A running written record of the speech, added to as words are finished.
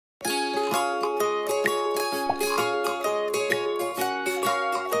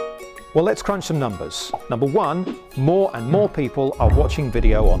Well, let's crunch some numbers. Number one, more and more people are watching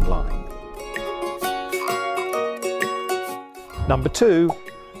video online. Number two,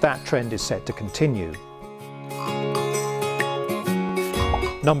 that trend is set to continue.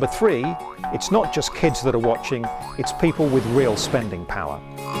 Number three, it's not just kids that are watching, it's people with real spending power.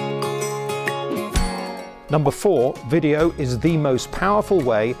 Number four, video is the most powerful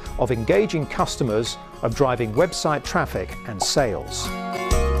way of engaging customers, of driving website traffic and sales.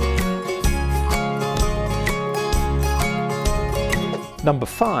 Number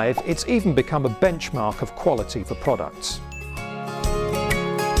five, it's even become a benchmark of quality for products.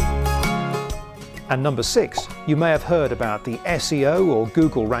 And number six, you may have heard about the SEO or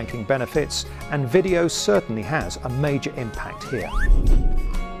Google ranking benefits, and video certainly has a major impact here.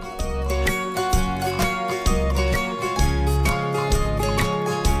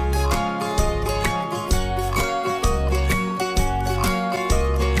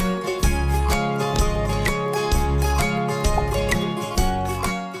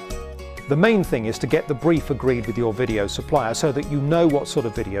 The main thing is to get the brief agreed with your video supplier so that you know what sort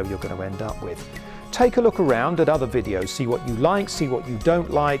of video you're going to end up with. Take a look around at other videos, see what you like, see what you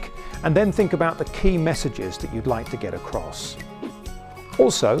don't like, and then think about the key messages that you'd like to get across.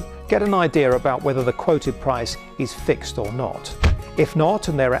 Also, get an idea about whether the quoted price is fixed or not. If not,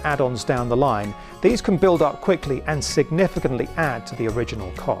 and there are add-ons down the line, these can build up quickly and significantly add to the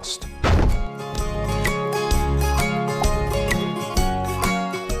original cost.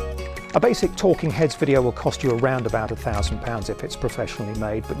 A basic talking heads video will cost you around about £1,000 if it's professionally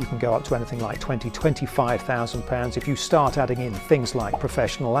made, but you can go up to anything like £25,000 if you start adding in things like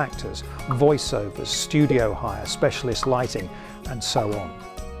professional actors, voiceovers, studio hire, specialist lighting, and so on.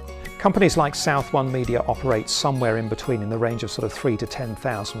 Companies like SouthOne Media operate somewhere in between, in the range of sort of £3,000 to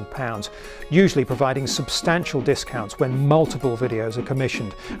 £10,000, usually providing substantial discounts when multiple videos are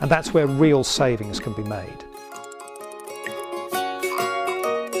commissioned, and that's where real savings can be made.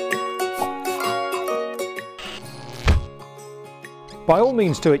 By all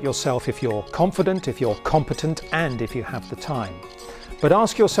means do it yourself if you're confident, if you're competent, and if you have the time. But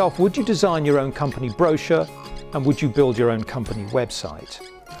ask yourself, would you design your own company brochure, and would you build your own company website?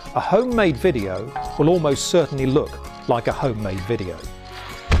 A homemade video will almost certainly look like a homemade video.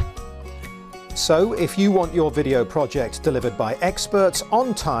 So if you want your video project delivered by experts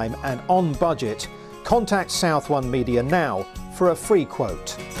on time and on budget, contact SouthOne Media now for a free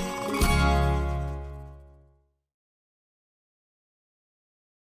quote.